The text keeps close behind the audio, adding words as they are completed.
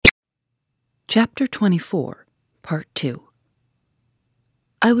Chapter 24, Part 2.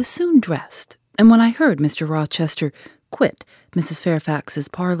 I was soon dressed, and when I heard Mr. Rochester quit Mrs. Fairfax's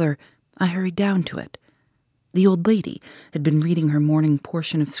parlor, I hurried down to it. The old lady had been reading her morning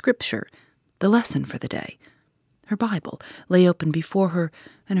portion of Scripture, the lesson for the day. Her Bible lay open before her,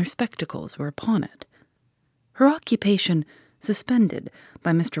 and her spectacles were upon it. Her occupation, suspended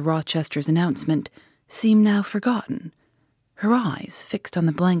by Mr. Rochester's announcement, seemed now forgotten. Her eyes, fixed on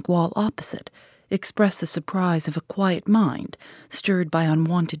the blank wall opposite, expressed the surprise of a quiet mind stirred by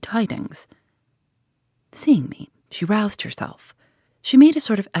unwonted tidings. Seeing me, she roused herself. She made a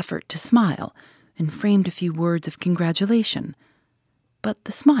sort of effort to smile, and framed a few words of congratulation. But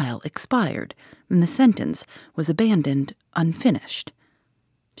the smile expired, and the sentence was abandoned unfinished.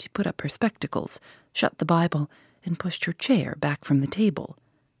 She put up her spectacles, shut the Bible, and pushed her chair back from the table.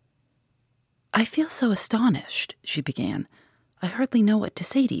 "I feel so astonished," she began. "I hardly know what to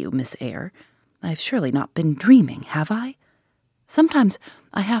say to you, Miss Eyre. I have surely not been dreaming, have I? Sometimes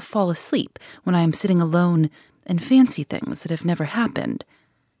I half fall asleep when I am sitting alone and fancy things that have never happened.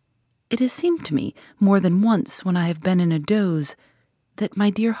 It has seemed to me more than once when I have been in a doze that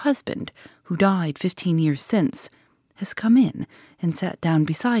my dear husband, who died 15 years since, has come in and sat down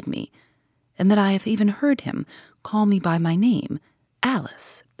beside me, and that I have even heard him call me by my name,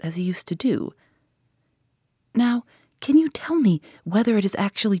 Alice, as he used to do. Now, can you tell me whether it is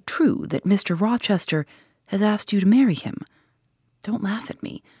actually true that Mr. Rochester has asked you to marry him? Don't laugh at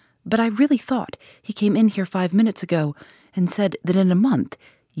me, but I really thought he came in here 5 minutes ago and said that in a month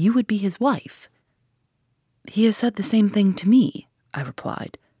you would be his wife." "He has said the same thing to me," I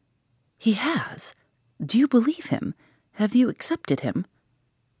replied. "He has? Do you believe him? Have you accepted him?"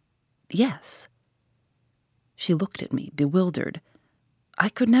 "Yes." She looked at me, bewildered. "I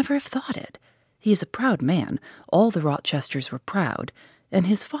could never have thought it. He is a proud man. All the Rochesters were proud, and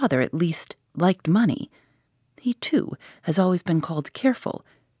his father, at least, liked money. He, too, has always been called careful.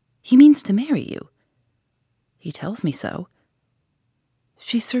 He means to marry you." "He tells me so."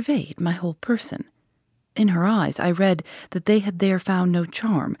 She surveyed my whole person. In her eyes I read that they had there found no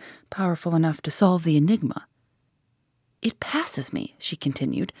charm powerful enough to solve the enigma. "It passes me," she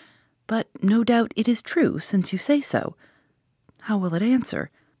continued, "but no doubt it is true, since you say so. How will it answer?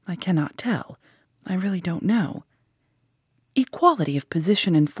 I cannot tell. I really don't know. Equality of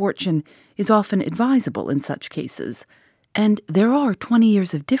position and fortune is often advisable in such cases, and there are 20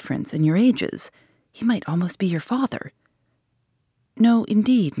 years of difference in your ages. He might almost be your father." "No,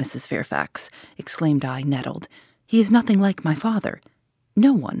 indeed, Mrs. Fairfax," exclaimed I, nettled. "He is nothing like my father.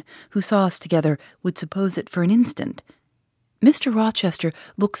 No one who saw us together would suppose it for an instant. Mr. Rochester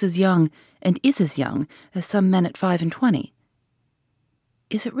looks as young, and is as young, as some men at 25.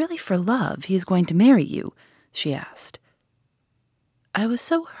 "Is it really for love he is going to marry you?" she asked. I was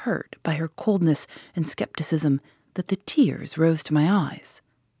so hurt by her coldness and skepticism that the tears rose to my eyes.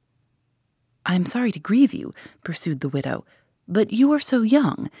 "I am sorry to grieve you," pursued the widow, "but you are so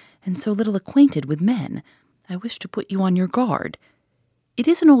young and so little acquainted with men. I wish to put you on your guard. It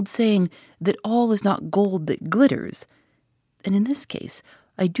is an old saying that all is not gold that glitters, and in this case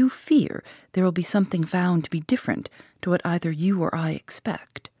I do fear there will be something found to be different to what either you or I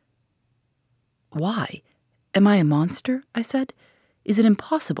expect." "Why? Am I a monster?" I said. "Is it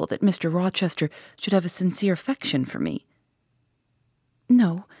impossible that Mr. Rochester should have a sincere affection for me?"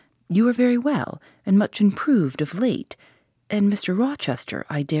 "No, you are very well, and much improved of late, and Mr. Rochester,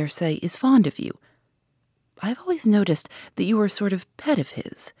 I dare say, is fond of you. I have always noticed that you are a sort of pet of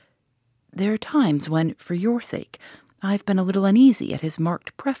his. There are times when, for your sake, I have been a little uneasy at his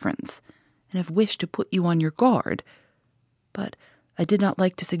marked preference, and have wished to put you on your guard, but I did not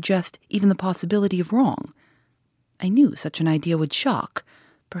like to suggest even the possibility of wrong. I knew such an idea would shock,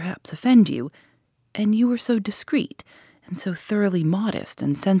 perhaps offend you, and you were so discreet and so thoroughly modest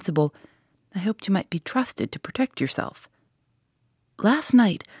and sensible, I hoped you might be trusted to protect yourself. Last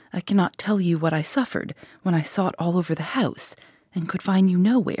night I cannot tell you what I suffered when I sought all over the house, and could find you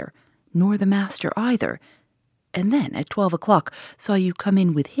nowhere, nor the master either, and then at 12 o'clock saw you come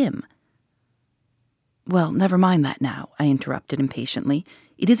in with him." "Well, never mind that now," I interrupted impatiently.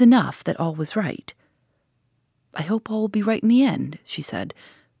 "It is enough that all was right." "I hope all will be right in the end," she said,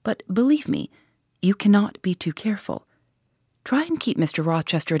 "but believe me, you cannot be too careful. Try and keep Mr.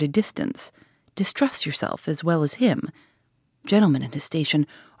 Rochester at a distance. Distrust yourself as well as him. Gentlemen in his station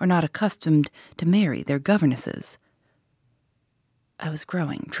are not accustomed to marry their governesses." I was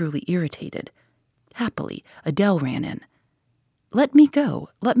growing truly irritated. Happily, Adele ran in. Let me go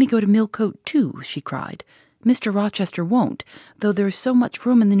to Millcote too," she cried. "Mr. Rochester won't, though there is so much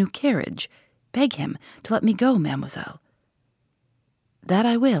room in the new carriage. Beg him to let me go, mademoiselle." "That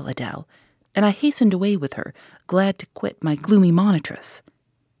I will, Adele, and I hastened away with her, glad to quit my gloomy monitress.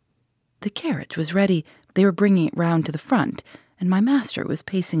 The carriage was ready, they were bringing it round to the front, and my master was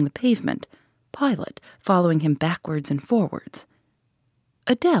pacing the pavement, Pilot following him backwards and forwards.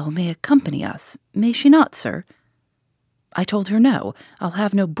 "Adele may accompany us, may she not, sir?" I told her no, I'll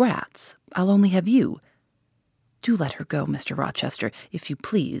have no brats, I'll only have you. "Do let her go, Mr. Rochester, if you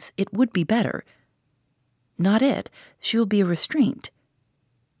please, it would be better." "Not it, she will be a restraint."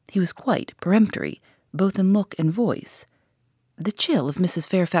 He was quite peremptory, both in look and voice. The chill of Mrs.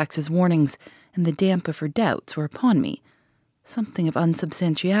 Fairfax's warnings and the damp of her doubts were upon me. Something of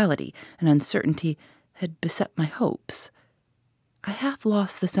unsubstantiality and uncertainty had beset my hopes. I half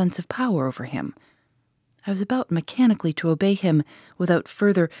lost the sense of power over him. I was about mechanically to obey him without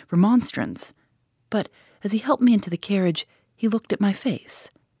further remonstrance, but as he helped me into the carriage, he looked at my face.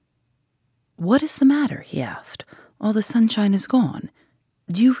 "What is the matter?" he asked. "All the sunshine is gone.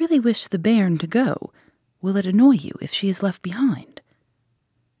 Do you really wish the bairn to go? Will it annoy you if she is left behind?"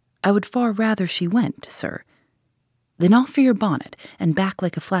 "I would far rather she went, sir." "Then off for your bonnet, and back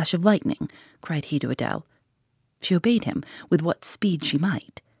like a flash of lightning," cried he to Adele. She obeyed him with what speed she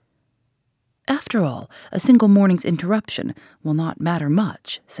might. "After all, a single morning's interruption will not matter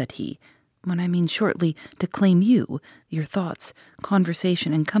much," said he, "when I mean shortly to claim you, your thoughts,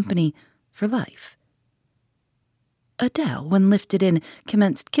 conversation, and company for life." Adele, when lifted in,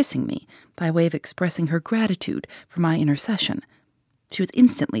 commenced kissing me, by way of expressing her gratitude for my intercession. She was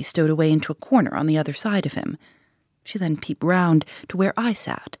instantly stowed away into a corner on the other side of him. She then peeped round to where I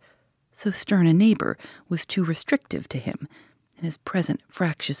sat. So stern a neighbour was too restrictive to him. In his present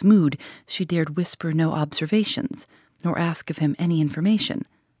fractious mood, she dared whisper no observations, nor ask of him any information.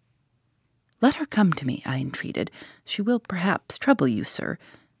 "Let her come to me," I entreated. "She will perhaps trouble you, sir.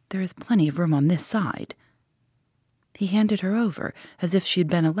 There is plenty of room on this side." He handed her over, as if she had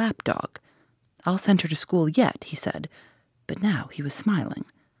been a lapdog. "I'll send her to school yet," he said, but now he was smiling.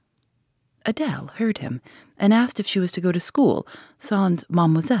 Adele heard him, and asked if she was to go to school, sans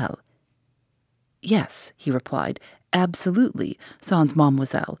mademoiselle. "Yes," he replied, "absolutely, sans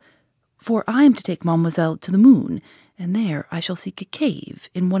mademoiselle, for I am to take mademoiselle to the moon, and there I shall seek a cave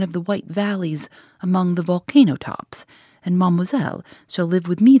in one of the white valleys among the volcano tops, and mademoiselle shall live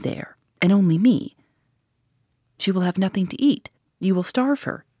with me there, and only me." "She will have nothing to eat. You will starve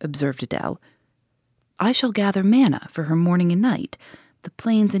her," observed Adele. "I shall gather manna for her morning and night. The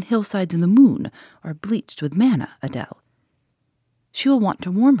plains and hillsides in the moon are bleached with manna, Adele." "She will want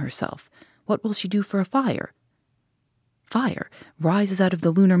to warm herself. What will she do for a fire?" "Fire rises out of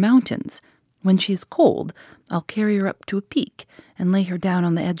the lunar mountains. When she is cold, I'll carry her up to a peak and lay her down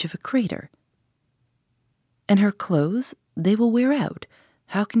on the edge of a crater." "And her clothes? They will wear out.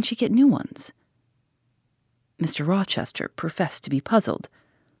 How can she get new ones?" Mr. Rochester professed to be puzzled.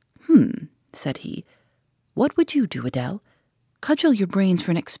 Said he. "What would you do, Adele? Cudgel your brains for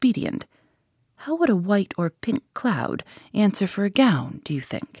an expedient. How would a white or pink cloud answer for a gown, do you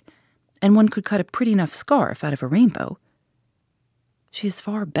think? And one could cut a pretty enough scarf out of a rainbow." "She is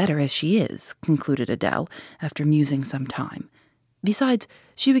far better as she is," concluded Adele, after musing some time. "Besides,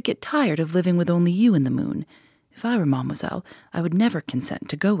 she would get tired of living with only you in the moon. If I were mademoiselle, I would never consent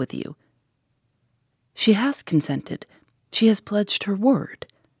to go with you." "She has consented. She has pledged her word."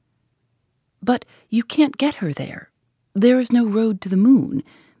 "But you can't get her there. There is no road to the moon.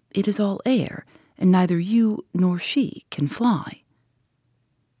 It is all air, and neither you nor she can fly."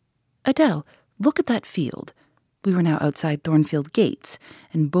 "Adele, look at that field." We were now outside Thornfield gates,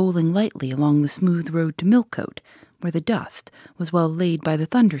 and bowling lightly along the smooth road to Millcote, where the dust was well laid by the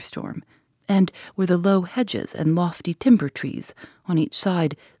thunderstorm, and where the low hedges and lofty timber trees on each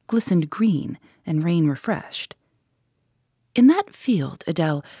side glistened green and rain-refreshed. "In that field,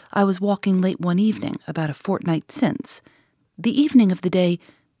 Adele, I was walking late one evening, about a fortnight since. The evening of the day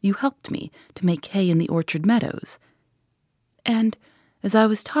you helped me to make hay in the orchard meadows. And, as I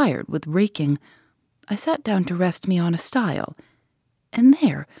was tired with raking, I sat down to rest me on a stile, and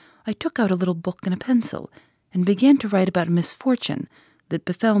there I took out a little book and a pencil, and began to write about a misfortune that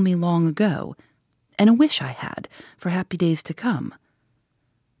befell me long ago, and a wish I had for happy days to come.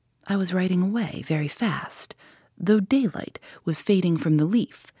 I was writing away very fast, though daylight was fading from the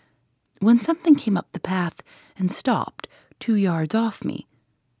leaf, when something came up the path and stopped 2 yards off me.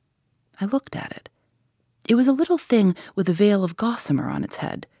 I looked at it. It was a little thing with a veil of gossamer on its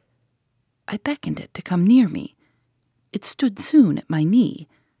head. I beckoned it to come near me. It stood soon at my knee.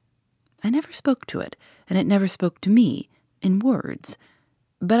 I never spoke to it, and it never spoke to me, in words,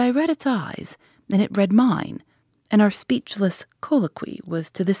 but I read its eyes, and it read mine, and our speechless colloquy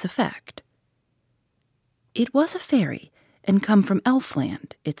was to this effect. "It was a fairy, and come from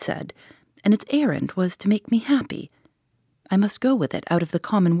Elfland," it said, and its errand was to make me happy. I must go with it out of the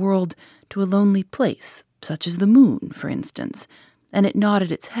common world to a lonely place, such as the moon, for instance, and it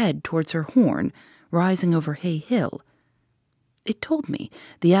nodded its head towards her horn, rising over Hay Hill. It told me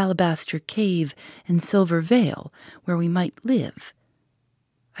the alabaster cave and silver vale where we might live.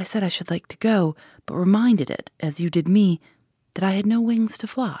 I said I should like to go, but reminded it, as you did me, that I had no wings to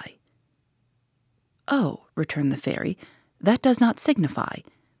fly. "Oh," returned the fairy, "that does not signify.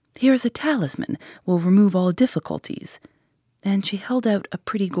 Here is a talisman will remove all difficulties." And she held out a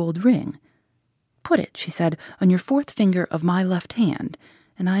pretty gold ring. "Put it," she said, "on your fourth finger of my left hand,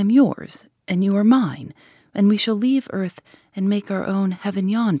 and I am yours, and you are mine, and we shall leave earth and make our own heaven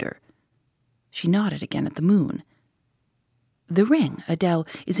yonder." She nodded again at the moon. "The ring, Adele,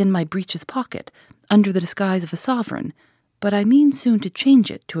 is in my breeches pocket, under the disguise of a sovereign, but I mean soon to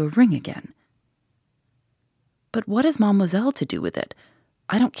change it to a ring again." "But what has Mademoiselle to do with it?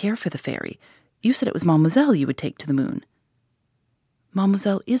 I don't care for the fairy. You said it was Mademoiselle you would take to the moon."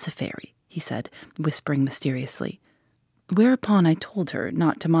 "Mademoiselle is a fairy," he said, whispering mysteriously. Whereupon I told her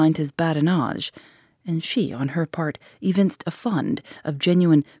not to mind his badinage, and she, on her part, evinced a fund of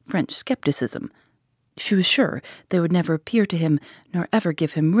genuine French skepticism. She was sure they would never appear to him, nor ever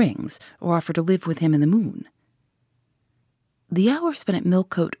give him rings, or offer to live with him in the moon. The hour spent at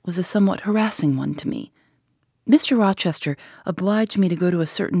Millcote was a somewhat harassing one to me. Mr. Rochester obliged me to go to a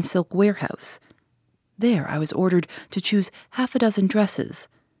certain silk warehouse. There I was ordered to choose half a dozen dresses.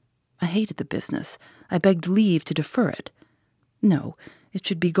 I hated the business. I begged leave to defer it. No, it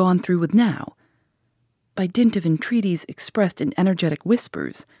should be gone through with now. By dint of entreaties expressed in energetic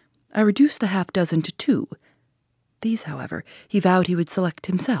whispers, I reduced the half-dozen to 2. These, however, he vowed he would select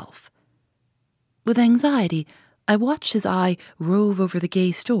himself. With anxiety, I watched his eye rove over the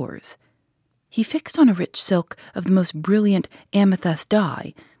gay stores. He fixed on a rich silk of the most brilliant amethyst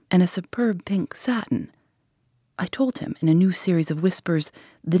dye and a superb pink satin. I told him, in a new series of whispers,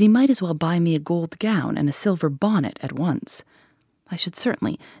 that he might as well buy me a gold gown and a silver bonnet at once. I should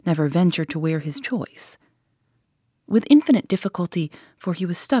certainly never venture to wear his choice. With infinite difficulty, for he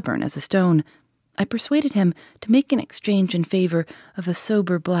was stubborn as a stone, I persuaded him to make an exchange in favor of a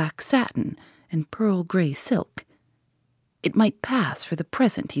sober black satin and pearl gray silk. It might pass for the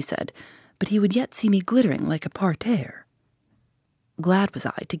present, he said, but he would yet see me glittering like a parterre. Glad was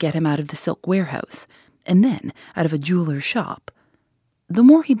I to get him out of the silk warehouse, and then out of a jeweller's shop. The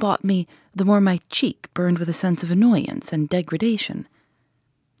more he bought me, the more my cheek burned with a sense of annoyance and degradation.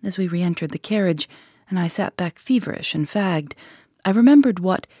 As we re-entered the carriage, and I sat back feverish and fagged, I remembered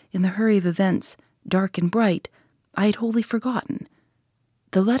what, in the hurry of events, dark and bright, I had wholly forgotten.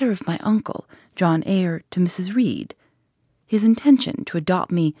 The letter of my uncle, John Eyre, to Mrs. Reed. His intention to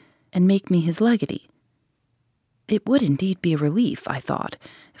adopt me and make me his legatee. It would indeed be a relief, I thought,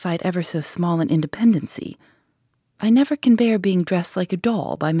 if I had ever so small an independency. I never can bear being dressed like a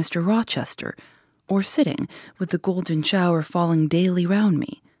doll by Mr. Rochester, or sitting with the golden shower falling daily round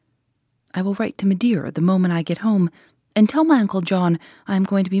me. I will write to Madeira the moment I get home, and tell my Uncle John I am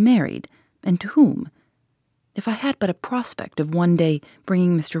going to be married, and to whom. If I had but a prospect of one day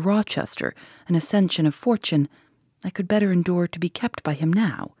bringing Mr. Rochester an accession of fortune, I could better endure to be kept by him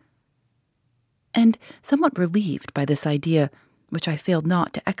now. And, somewhat relieved by this idea, which I failed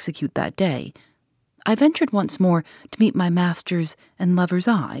not to execute that day, I ventured once more to meet my master's and lover's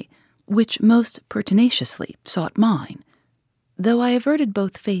eye, which most pertinaciously sought mine, though I averted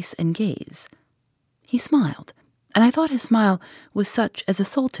both face and gaze. He smiled, and I thought his smile was such as a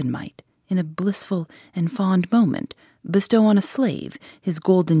sultan might, in a blissful and fond moment, bestow on a slave his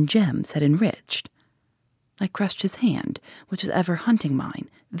golden gems had enriched. I crushed his hand, which was ever hunting mine,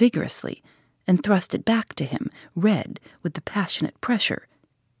 vigorously, and thrust it back to him, red with the passionate pressure.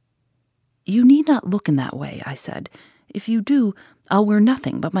 "You need not look in that way," I said. "If you do, I'll wear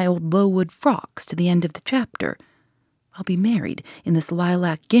nothing but my old low-wood frocks to the end of the chapter. I'll be married in this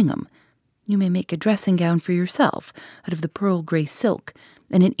lilac gingham. You may make a dressing gown for yourself out of the pearl gray silk,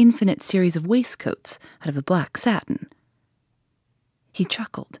 and an infinite series of waistcoats out of the black satin." He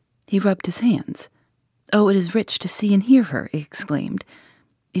chuckled. He rubbed his hands. "Oh, it is rich to see and hear her," he exclaimed.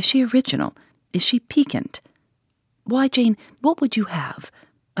 "Is she original? Is she piquant? Why, Jane, what would you have?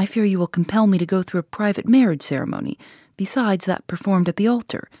 I fear you will compel me to go through a private marriage ceremony, besides that performed at the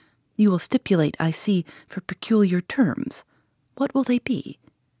altar. You will stipulate, I see, for peculiar terms. What will they be?"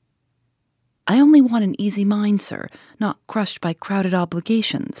 "I only want an easy mind, sir, not crushed by crowded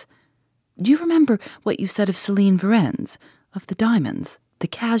obligations. Do you remember what you said of Céline Varennes, of the diamonds, the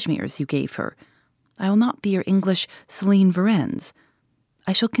cashmeres you gave her? I will not be your English Céline Varennes.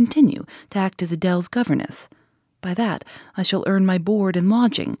 I shall continue to act as Adele's governess. By that I shall earn my board and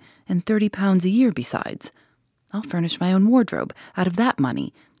lodging, and £30 a year besides. I'll furnish my own wardrobe out of that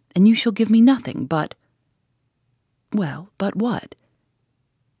money, and you shall give me nothing but—" "Well, but what?"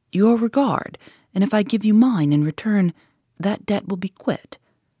 "Your regard, and if I give you mine in return, that debt will be quit."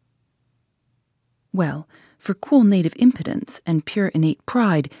 "Well, for cool native impudence and pure innate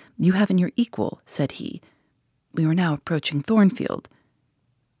pride you haven't your equal," said he. We were now approaching Thornfield.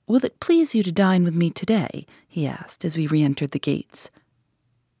 "Will it please you to dine with me today?" he asked as we re-entered the gates.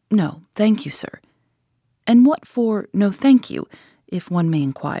 "No, thank you, sir." "And what for no thank you, if one may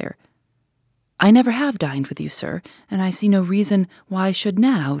inquire?" "I never have dined with you, sir, and I see no reason why I should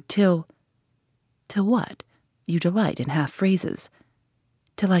now, till—" "Till what? You delight in half-phrases."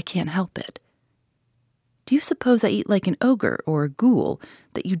 "Till I can't help it." "Do you suppose I eat like an ogre or a ghoul,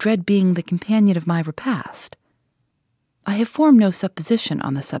 that you dread being the companion of my repast?" "I have formed no supposition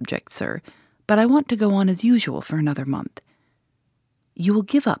on the subject, sir, but I want to go on as usual for another month." "You will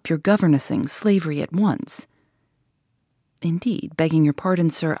give up your governessing slavery at once." "Indeed, begging your pardon,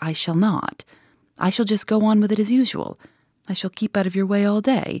 sir, I shall not. I shall just go on with it as usual. I shall keep out of your way all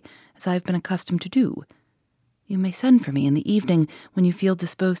day, as I have been accustomed to do. You may send for me in the evening when you feel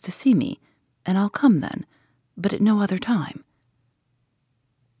disposed to see me, and I'll come then, but at no other time."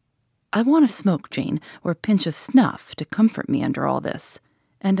 "I want a smoke, Jane, or a pinch of snuff to comfort me under all this,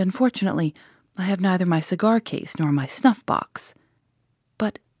 and unfortunately I have neither my cigar case nor my snuff-box.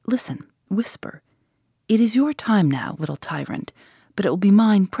 But listen, whisper. It is your time now, little tyrant, but it will be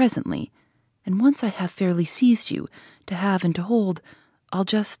mine presently, and once I have fairly seized you, to have and to hold, I'll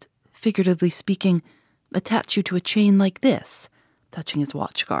just, figuratively speaking, attach you to a chain like this," touching his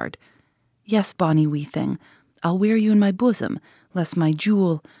watch-guard. "Yes, bonny wee thing, I'll wear you in my bosom, lest my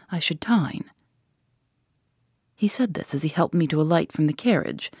jewel I should tine." He said this as he helped me to alight from the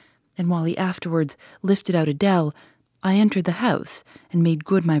carriage, and while he afterwards lifted out Adele, I entered the house and made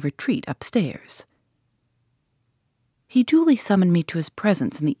good my retreat upstairs. He duly summoned me to his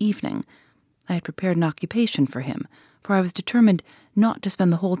presence in the evening. I had prepared an occupation for him, for I was determined not to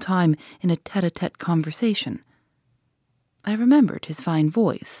spend the whole time in a tete-a-tete conversation. I remembered his fine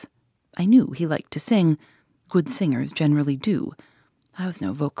voice. I knew he liked to sing. Good singers generally do. I was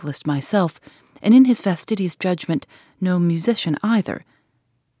no vocalist myself, and in his fastidious judgment no musician either,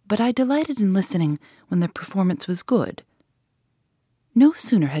 but I delighted in listening when the performance was good. No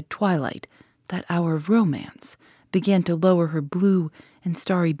sooner had twilight, that hour of romance, began to lower her blue and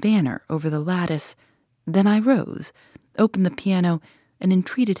starry banner over the lattice, than I rose, opened the piano, and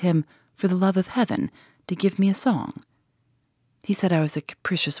entreated him, for the love of heaven, to give me a song. He said I was a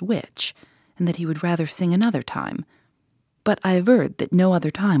capricious witch, and that he would rather sing another time, but I averred that no other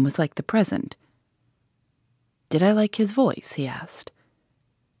time was like the present. Did I like his voice? He asked.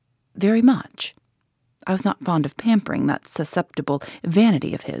 Very much. I was not fond of pampering that susceptible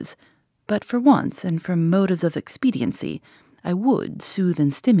vanity of his, but for once, and from motives of expediency, I would soothe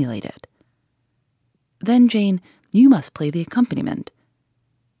and stimulate it. Then, Jane, you must play the accompaniment.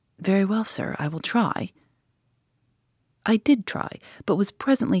 Very well, sir, I will try. I did try, but was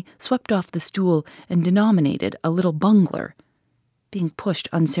presently swept off the stool and denominated a little bungler. Being pushed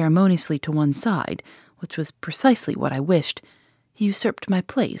unceremoniously to one side, which was precisely what I wished, he usurped my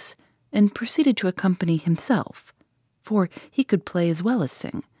place, and proceeded to accompany himself, for he could play as well as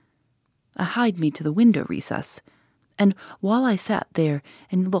sing. I hied me to the window recess, and while I sat there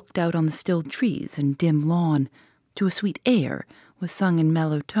and looked out on the still trees and dim lawn, to a sweet air was sung in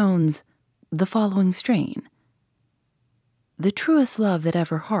mellow tones the following strain. The truest love that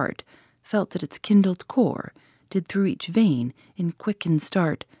ever heart felt at its kindled core did through each vein in quickened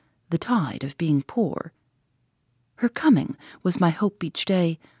start the tide of being poor. Her coming was my hope each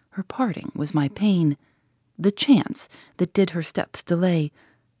day, her parting was my pain. The chance that did her steps delay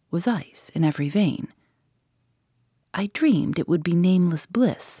was ice in every vein. I dreamed it would be nameless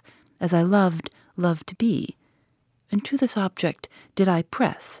bliss, as I loved to be, and to this object did I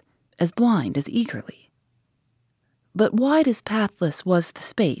press, as blind as eagerly. But wide as pathless was the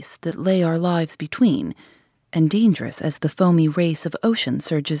space that lay our lives between, and dangerous as the foamy race of ocean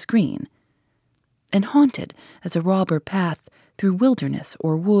surges green, and haunted as a robber path through wilderness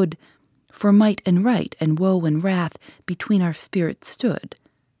or wood, for might and right and woe and wrath between our spirits stood.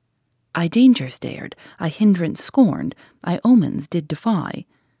 I dangers dared, I hindrance scorned, I omens did defy.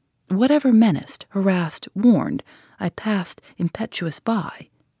 Whatever menaced, harassed, warned, I passed impetuous by.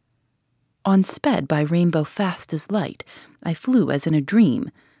 Unsped by rainbow fast as light, I flew as in a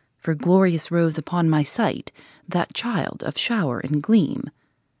dream, for glorious rose upon my sight that child of shower and gleam.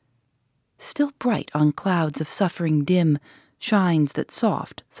 Still bright on clouds of suffering dim shines that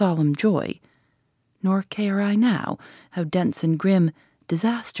soft, solemn joy. nor care I now how dense and grim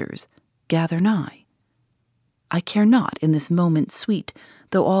disasters gather nigh. I care not in this moment sweet,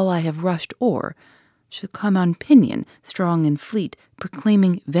 though all I have rushed o'er should come on pinion strong and fleet,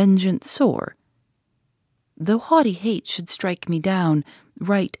 proclaiming vengeance sore. Though haughty hate should strike me down,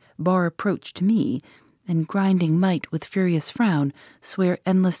 right bar approach to me, and grinding might with furious frown swear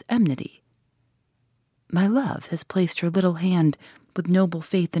endless enmity. My love has placed her little hand with noble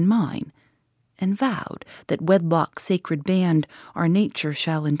faith in mine, and vowed that wedlock's sacred band our nature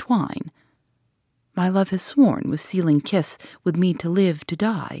shall entwine. My love has sworn with sealing kiss with me to live, to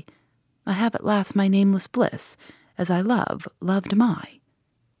die. I have at last my nameless bliss, as I love, loved am I.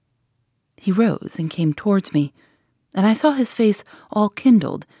 He rose and came towards me, and I saw his face all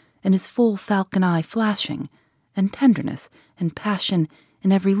kindled, and his full falcon eye flashing, and tenderness and passion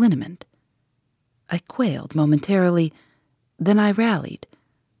in every lineament. I quailed momentarily, then I rallied.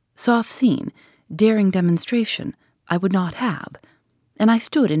 Soft scene, daring demonstration, I would not have, and I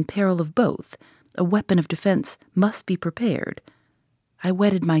stood in peril of both. A weapon of defense must be prepared. I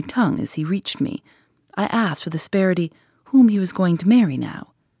wetted my tongue as he reached me. I asked with asperity whom he was going to marry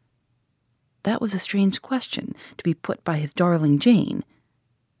now. That was a strange question to be put by his darling Jane.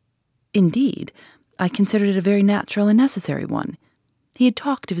 Indeed, I considered it a very natural and necessary one. He had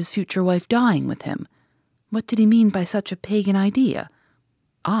talked of his future wife dying with him. What did he mean by such a pagan idea?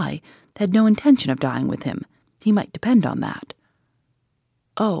 I had no intention of dying with him. He might depend on that.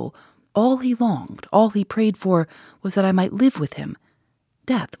 Oh, all he longed, all he prayed for, was that I might live with him.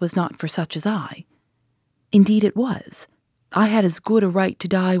 Death was not for such as I. Indeed it was. I had as good a right to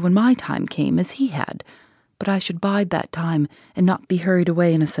die when my time came as he had, but I should bide that time and not be hurried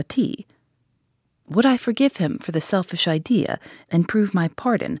away in a settee. Would I forgive him for the selfish idea and prove my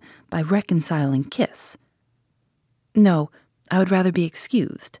pardon by reconciling kiss? No, I would rather be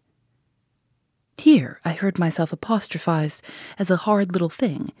excused. Here I heard myself apostrophized as a hard little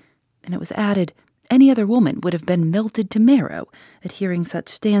thing, and it was added, any other woman would have been melted to marrow at hearing such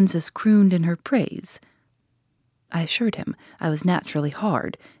stanzas crooned in her praise. I assured him I was naturally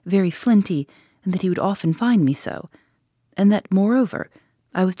hard, very flinty, and that he would often find me so, and that, moreover,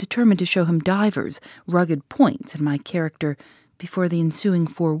 I was determined to show him divers rugged points in my character before the ensuing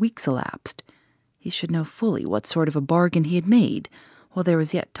 4 weeks elapsed. He should know fully what sort of a bargain he had made, while there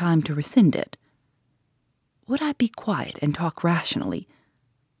was yet time to rescind it. Would I be quiet and talk rationally?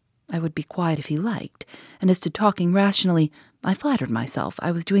 I would be quiet if he liked, and as to talking rationally, I flattered myself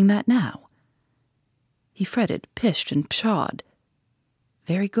I was doing that now. He fretted, pished, and pshawed.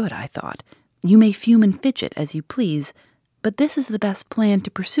 Very good, I thought. You may fume and fidget as you please, but this is the best plan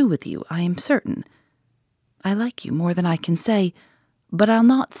to pursue with you, I am certain. I like you more than I can say, but I'll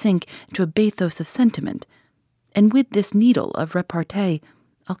not sink into a bathos of sentiment, and with this needle of repartee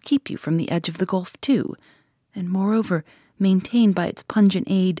I'll keep you from the edge of the gulf too, and moreover maintain by its pungent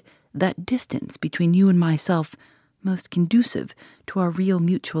aid that distance between you and myself most conducive to our real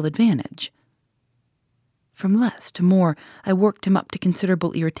mutual advantage. From less to more, I worked him up to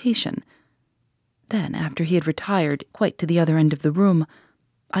considerable irritation. Then, after he had retired quite to the other end of the room,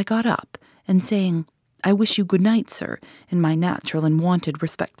 I got up, and saying, I wish you good night, sir, in my natural and wonted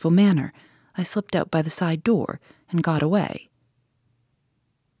respectful manner, I slipped out by the side door and got away.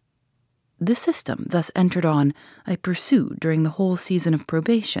 The system thus entered on I pursued during the whole season of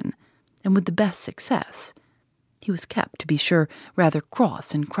probation, and with the best success. He was kept, to be sure, rather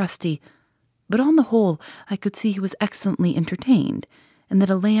cross and crusty, but on the whole I could see he was excellently entertained, and that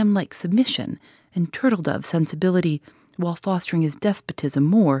a lamb-like submission and turtle-dove sensibility, while fostering his despotism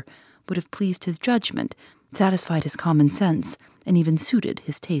more, would have pleased his judgment, satisfied his common sense, and even suited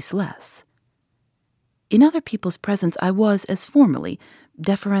his taste less. In other people's presence I was, as formerly,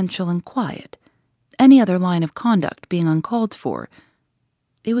 deferential and quiet, any other line of conduct being uncalled for.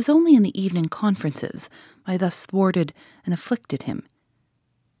 It was only in the evening conferences I thus thwarted and afflicted him.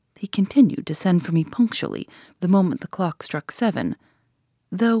 He continued to send for me punctually the moment the clock struck 7,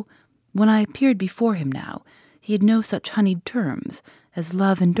 though, when I appeared before him now, he had no such honeyed terms as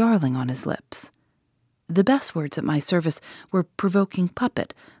love and darling on his lips. The best words at my service were provoking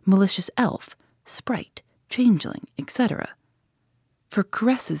puppet, malicious elf, sprite, changeling, etc. For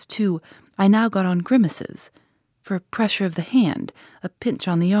caresses, too, I now got on grimaces. For a pressure of the hand, a pinch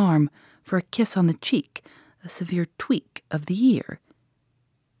on the arm, for a kiss on the cheek, a severe tweak of the ear.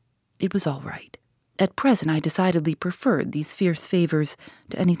 It was all right. At present I decidedly preferred these fierce favors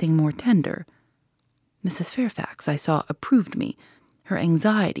to anything more tender. Mrs. Fairfax, I saw, approved me. Her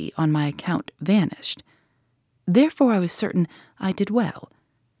anxiety on my account vanished. Therefore I was certain I did well.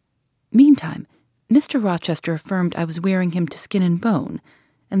 Meantime, Mr. Rochester affirmed I was wearing him to skin and bone,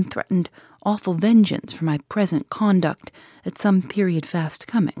 and threatened awful vengeance for my present conduct at some period fast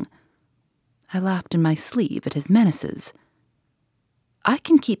coming. I laughed in my sleeve at his menaces. I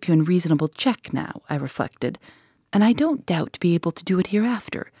can keep you in reasonable check now, I reflected, and I don't doubt to be able to do it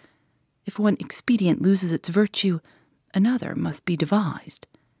hereafter. If one expedient loses its virtue, another must be devised.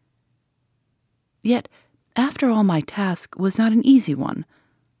 Yet, after all, my task was not an easy one.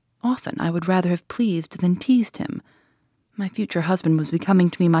 Often I would rather have pleased than teased him. My future husband was becoming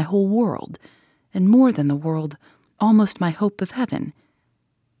to me my whole world, and more than the world, almost my hope of heaven.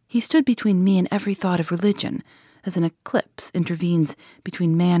 He stood between me and every thought of religion, as an eclipse intervenes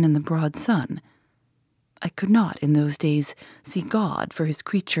between man and the broad sun. I could not, in those days, see God for his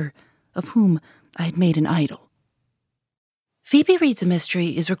creature, of whom I had made an idol. Phoebe Reads a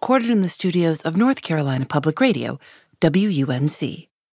Mystery is recorded in the studios of North Carolina Public Radio, WUNC.